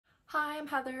Hi, I'm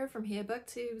Heather from Here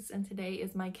Booktubes, and today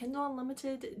is my Kindle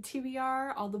Unlimited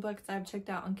TBR, all the books I've checked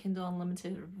out on Kindle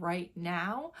Unlimited right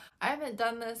now. I haven't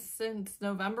done this since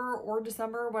November or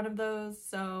December, one of those,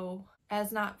 so it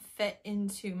has not fit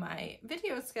into my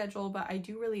video schedule, but I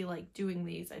do really like doing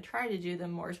these. I try to do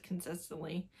them more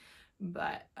consistently,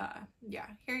 but yeah,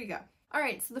 here you go.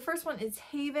 Alright, so the first one is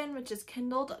Haven, which is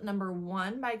Kindled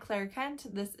 #1 by Claire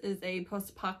Kent. This is a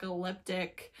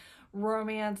post-apocalyptic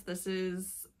romance. This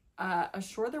is a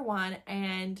shorter one,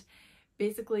 and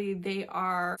basically they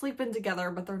are sleeping together,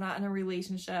 but they're not in a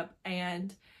relationship,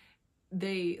 and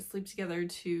they sleep together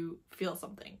to feel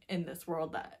something in this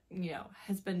world that, you know,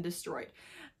 has been destroyed.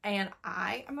 And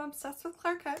I am obsessed with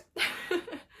Claire Kent.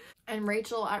 And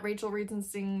Rachel at Rachel Reads and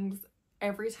Sings,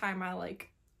 every time I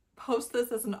like post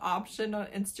this as an option on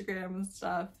Instagram and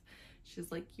stuff,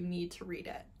 she's like, you need to read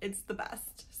it. It's the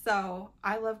best. So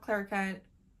I love Claire Kent.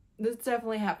 This is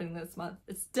definitely happening this month.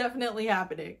 It's definitely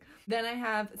happening. Then I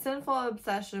have Sinful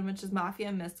Obsession, which is Mafia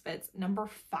and Misfits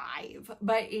 #5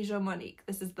 by Monique.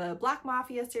 This is the Black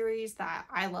Mafia series that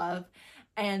I love.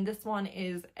 And this one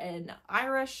is an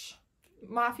Irish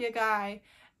mafia guy.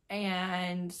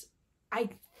 And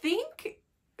I think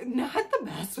not the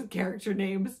best with character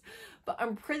names, but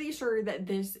I'm pretty sure that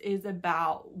this is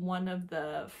about one of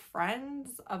the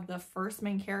friends of the first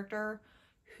main character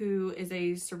who is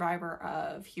a survivor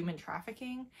of human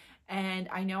trafficking. And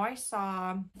I know I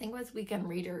saw, I think it was Weekend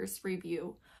Readers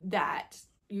review, that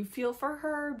you feel for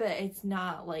her, but it's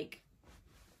not like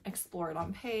explored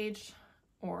on page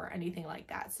or anything like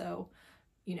that. So,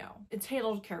 you know, it's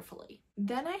handled carefully.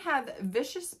 Then I have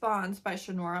Vicious Bonds by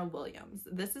Shanora Williams.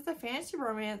 This is a fantasy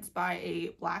romance by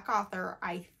a Black author.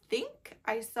 I think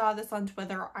I saw this on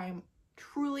Twitter. I'm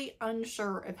truly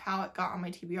unsure of how it got on my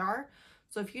TBR.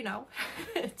 So if you know,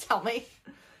 tell me.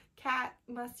 Cat,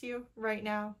 must you right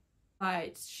now?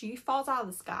 But she falls out of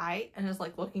the sky and is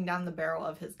like looking down the barrel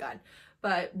of his gun.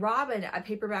 But Robin at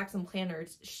Paperbacks and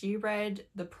Planners, she read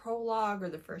the prologue or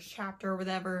the first chapter or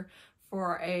whatever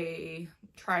for a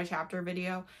try chapter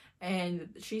video.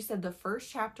 And she said the first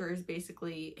chapter is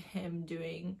basically him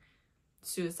doing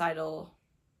suicidal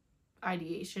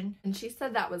ideation, and she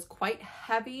said that was quite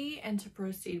heavy and to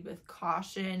proceed with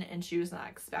caution, and she was not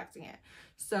expecting it.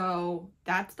 So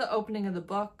that's the opening of the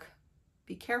book.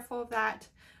 Be careful of that.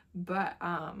 But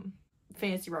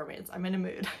fantasy romance, I'm in a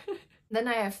mood. Then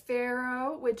I have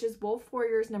Pharaoh, which is Wolf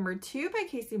Warriors #2 by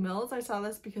Casey Mills. I saw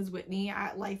this because Whitney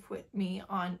at Life With Me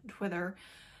on Twitter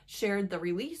shared the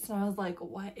release, and I was like,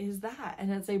 what is that? And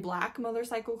it's a Black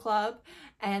motorcycle club,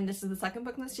 and this is the second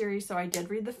book in the series. So I did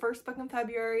read the first book in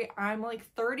February. I'm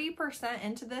like 30%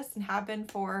 into this and have been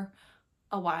for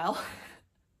a while.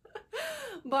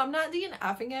 But I'm not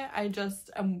DNFing it. I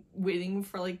just am waiting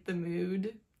for like the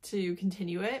mood to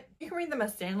continue it. You can read them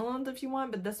as standalones if you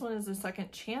want, but this one is a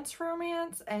second chance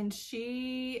romance, and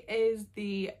she is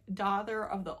the daughter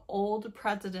of the old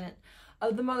president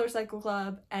of the motorcycle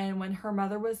club, and when her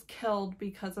mother was killed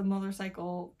because of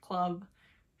motorcycle club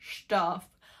stuff,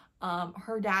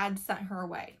 her dad sent her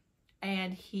away,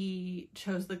 and he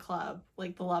chose the club,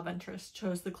 like the love interest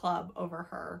chose the club over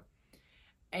her.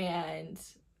 And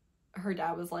her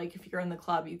dad was like, if you're in the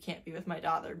club, you can't be with my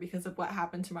daughter because of what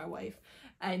happened to my wife,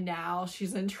 and now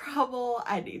she's in trouble,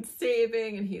 I need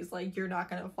saving. And he's like, you're not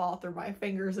gonna fall through my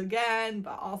fingers again,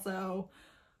 but also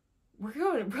we're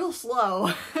going real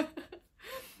slow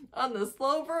on the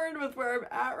slow burn with where I'm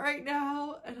at right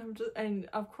now. And and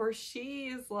of course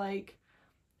she's like,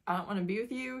 I don't want to be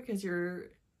with you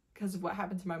because of what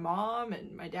happened to my mom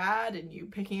and my dad, and you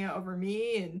picking it over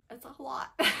me, and it's a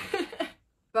lot.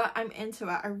 But I'm into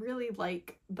it. I really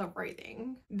like the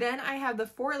writing. Then I have The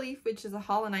Four Leaf, which is a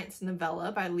Hollow Knights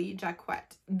novella by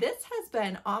Jacquot. This has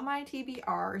been on my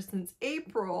TBR since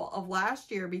April of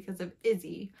last year because of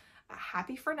Izzy.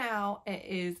 Happy for now. It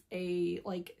is a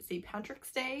like St.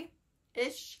 Patrick's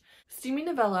Day-ish steamy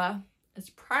novella. It's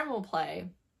Primal Play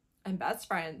and Best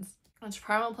Friends. Which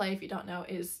Primal Play, if you don't know,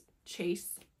 is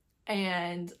Chase.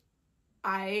 And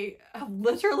I have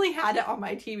literally had it on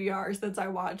my TBR since I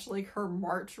watched like her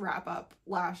March wrap up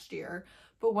last year,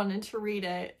 but wanted to read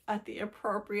it at the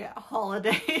appropriate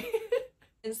holiday.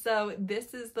 And so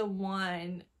this is the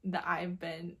one that I've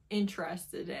been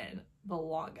interested in the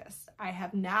longest. I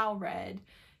have now read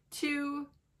 2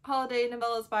 holiday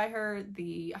novellas by her,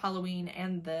 the Halloween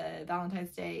and the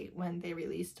Valentine's Day when they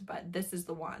released, but this is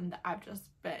the one that I've just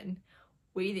been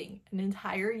waiting an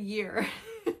entire year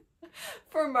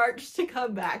for March to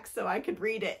come back so I could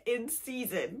read it in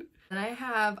season. And I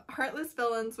have Heartless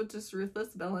Villains, which is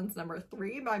Ruthless Villains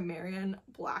 #3 by Marion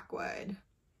Blackwood.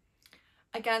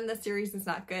 Again, the series is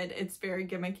not good. It's very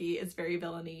gimmicky. It's very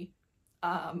villainy.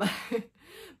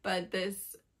 But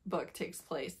this book takes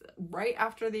place right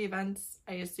after the events,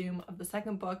 I assume, of the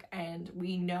second book, and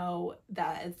we know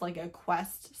that it's like a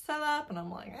quest set up, and I'm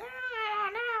like,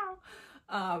 I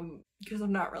don't know, because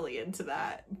I'm not really into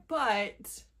that.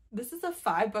 But this is a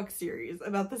 5-book series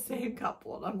about the same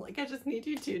couple, and I'm like, I just need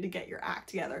you two to get your act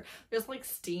together. There's like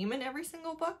steam in every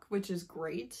single book, which is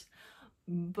great,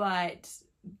 but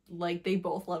like they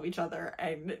both love each other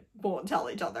and won't tell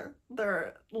each other.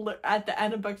 They're at the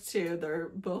end of book 2,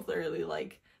 they're both literally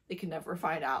like, they can never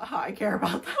find out how I care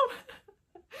about them.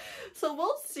 So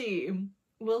we'll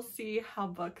see how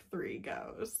book 3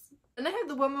 goes. Then I have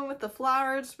The Woman with the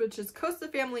Flowers, which is Costa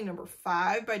Family number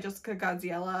 5 by Jessica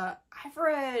Gadziala. I've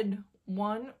read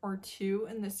 1 or 2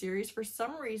 in the series. For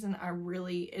some reason,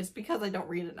 it's because I don't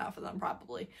read enough of them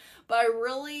probably, but I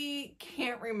really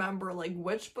can't remember like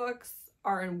which books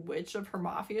are in which of her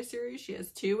Mafia series. She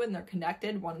has 2 and they're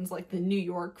connected. One's like the New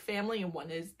York family and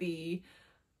one is the,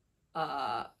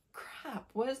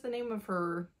 what is the name of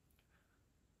her?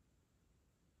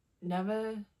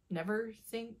 Never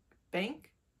Sink Bank?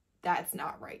 That's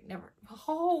not right.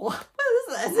 What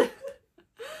is this?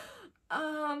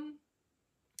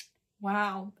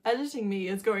 Wow. Editing me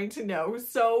is going to know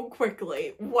so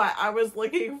quickly what I was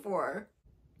looking for.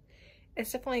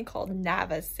 It's definitely called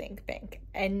Navasink Bank.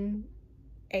 Navesink.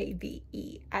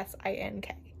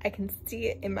 I can see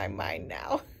it in my mind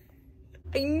now.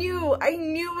 I knew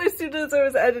as soon as I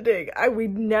was editing, I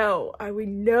would know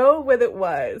what it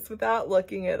was without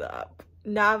looking it up.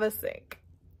 Navasink.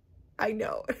 I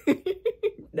know.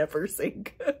 Never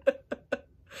sink.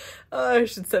 Oh, I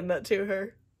should send that to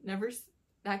her.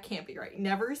 That can't be right.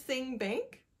 Never Sing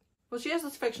Bank? Well, she has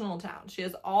this fictional town. She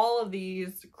has all of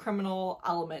these criminal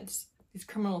elements, these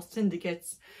criminal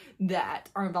syndicates that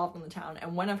are involved in the town.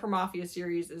 And one of her Mafia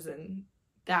series is in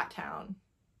that town.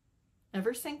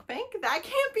 Never Sink Bank? That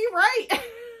can't be right.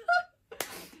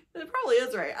 It probably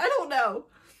is right. I don't know.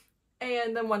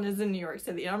 And then one is in New York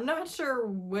City. I'm not sure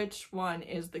which one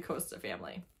is the Costa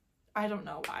family. I don't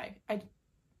know why.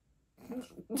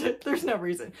 There's no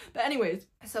reason. But anyways,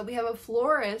 so we have a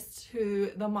florist who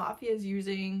the Mafia is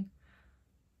using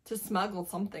to smuggle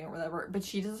something or whatever, but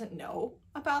she doesn't know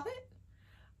about it.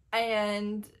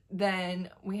 And then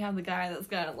we have the guy that's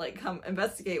gonna like come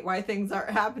investigate why things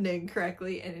aren't happening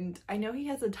correctly. And I know he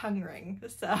has a tongue ring,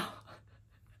 so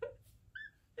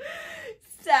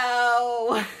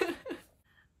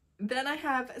then I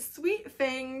have Sweet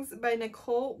Fangs by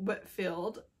Nicole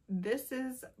Whitfield. This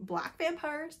is Black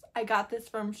vampires. I got this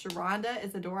from Sharonda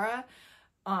Isadora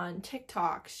on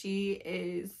TikTok. She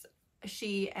and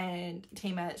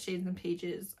Taima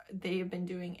Shadesnpages, they've been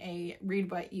doing a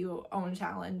Read What You Own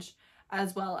challenge,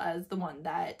 as well as the one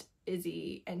that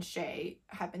Izzy and Shay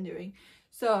have been doing.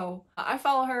 So I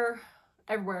follow her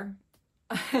everywhere.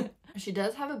 She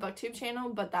does have a booktube channel,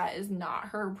 but that is not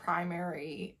her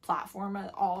primary platform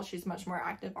at all. She's much more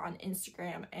active on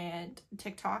Instagram and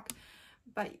TikTok,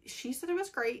 but she said it was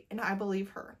great and I believe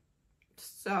her.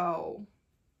 So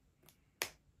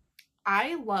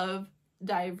I love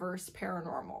diverse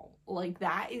paranormal. Like,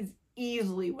 that is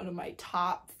easily one of my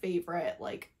top favorite,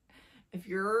 like, if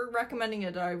you're recommending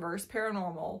a diverse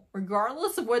paranormal,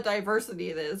 regardless of what diversity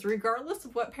it is, regardless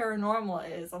of what paranormal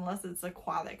it is, unless it's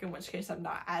aquatic, in which case I'm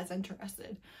not as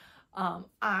interested,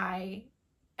 I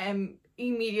am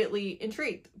immediately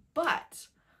intrigued. But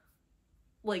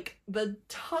like, the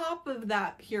top of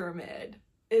that pyramid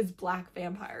is Black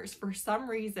vampires. For some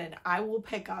reason, I will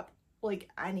pick up like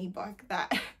any book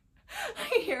that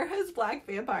I hear has Black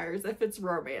vampires if it's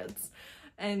romance.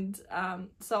 And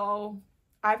so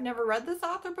I've never read this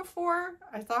author before.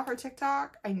 I saw her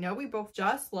TikTok. I know we both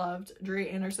just loved Drea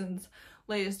Anderson's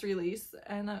latest release,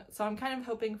 and so I'm kind of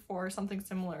hoping for something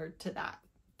similar to that,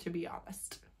 to be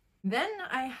honest. Then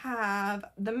I have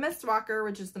The Mistwalker,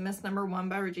 which is the Mist #1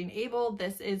 by Regine Abel.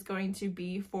 This is going to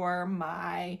be for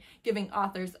my Giving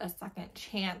Authors a Second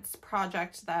Chance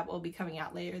project that will be coming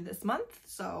out later this month.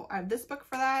 So I have this book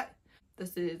for that.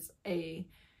 This is a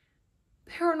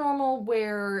paranormal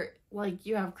where like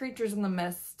you have creatures in the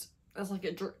mist. It's like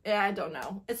I don't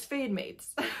know. It's Fade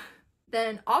Mates.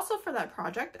 Then also for that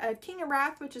project, I have King of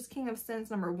Wrath, which is King of Sins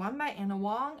 #1 by Anna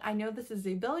Huang. I know this is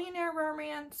a billionaire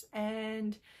romance,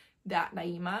 and that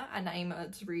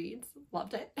Naima reads,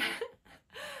 loved it.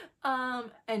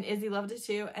 And Izzy loved it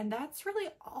too. And that's really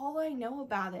all I know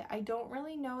about it. I don't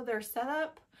really know their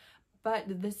setup, but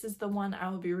this is the one I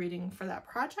will be reading for that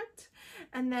project.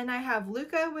 And then I have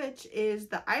Luca, which is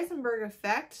The Eisenberg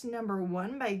Effect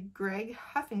 #1 by Greg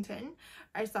Huffington.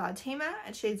 I saw Taima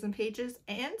at Shadesnpages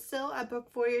and Sil at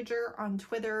Book Voyager on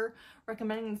Twitter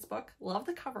recommending this book. Love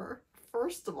the cover.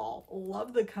 first of all,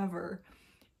 love the cover.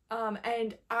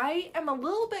 And I am a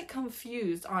little bit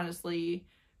confused, honestly,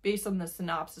 based on the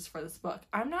synopsis for this book.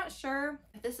 I'm not sure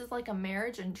if this is like a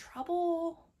marriage in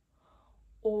trouble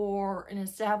or an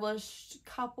established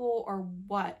couple or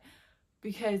what,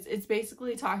 because it's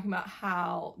basically talking about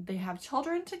how they have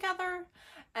children together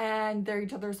and they're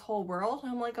each other's whole world.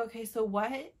 And I'm like, okay, so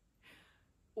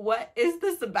what is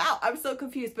this about? I'm so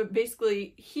confused. But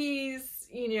basically he's,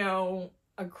 you know,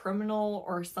 a criminal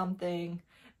or something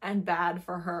and bad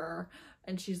for her,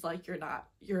 and she's like, you're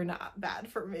not bad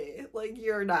for me, like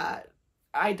you're not.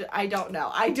 I don't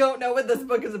know what this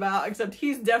book is about, except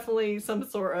he's definitely some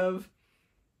sort of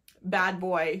bad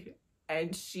boy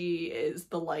and she is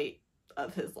the light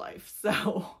of his life.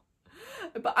 So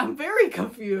but I'm very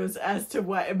confused as to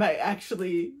what it might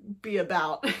actually be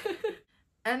about.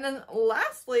 And then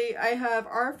lastly, I have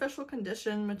Our Official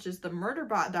Condition, which is the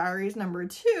Murderbot Diaries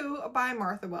 #2 by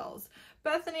Martha Wells.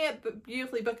 Bethany at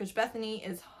Beautifully Bookish Bethany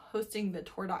is hosting the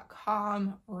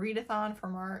Tor.com readathon for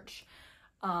March.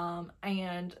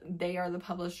 And they are the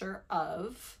publisher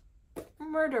of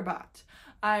Murderbot.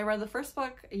 I read the first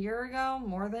book a year ago,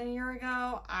 more than a year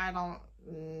ago. I don't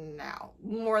know.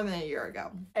 More than a year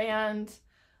ago. And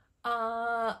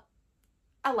I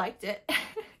liked it.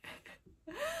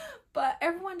 But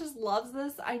everyone just loves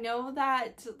this. I know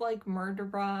that, like,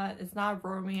 Murderbot is not a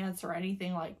romance or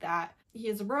anything like that. He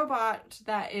is a robot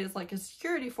that is like a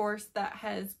security force that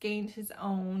has gained his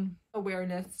own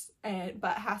awareness,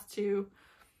 but has to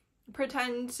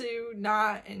pretend to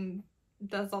not, and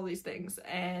does all these things,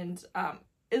 and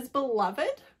is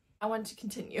beloved. I want to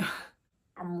continue.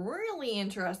 I'm really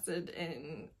interested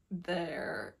in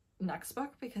their next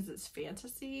book because it's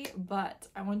fantasy, but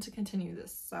I want to continue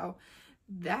this. So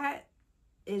that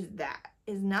is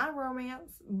not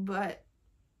romance, but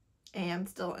I am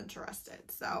still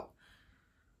interested. So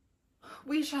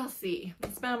we shall see.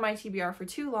 It's been on my TBR for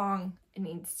too long. It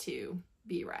needs to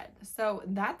be read. So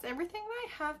that's everything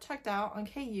that I have checked out on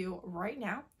KU right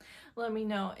now. Let me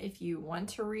know if you want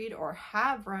to read or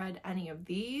have read any of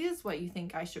these, what you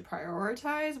think I should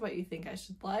prioritize, what you think I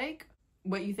should like,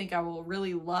 what you think I will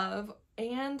really love,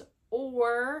 and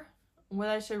or what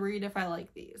I should read if I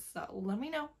like these. So let me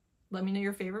know. Let me know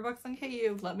your favorite books on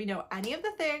KU. Let me know any of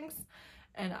the things.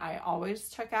 And I always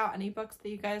check out any books that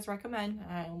you guys recommend.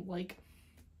 And I like,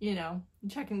 you know,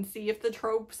 check and see if the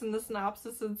tropes and the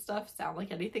synopsis and stuff sound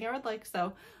like anything I would like.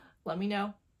 So let me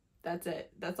know. That's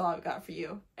it. That's all I've got for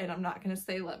you. And I'm not going to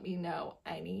say let me know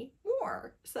any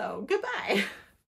more. So goodbye.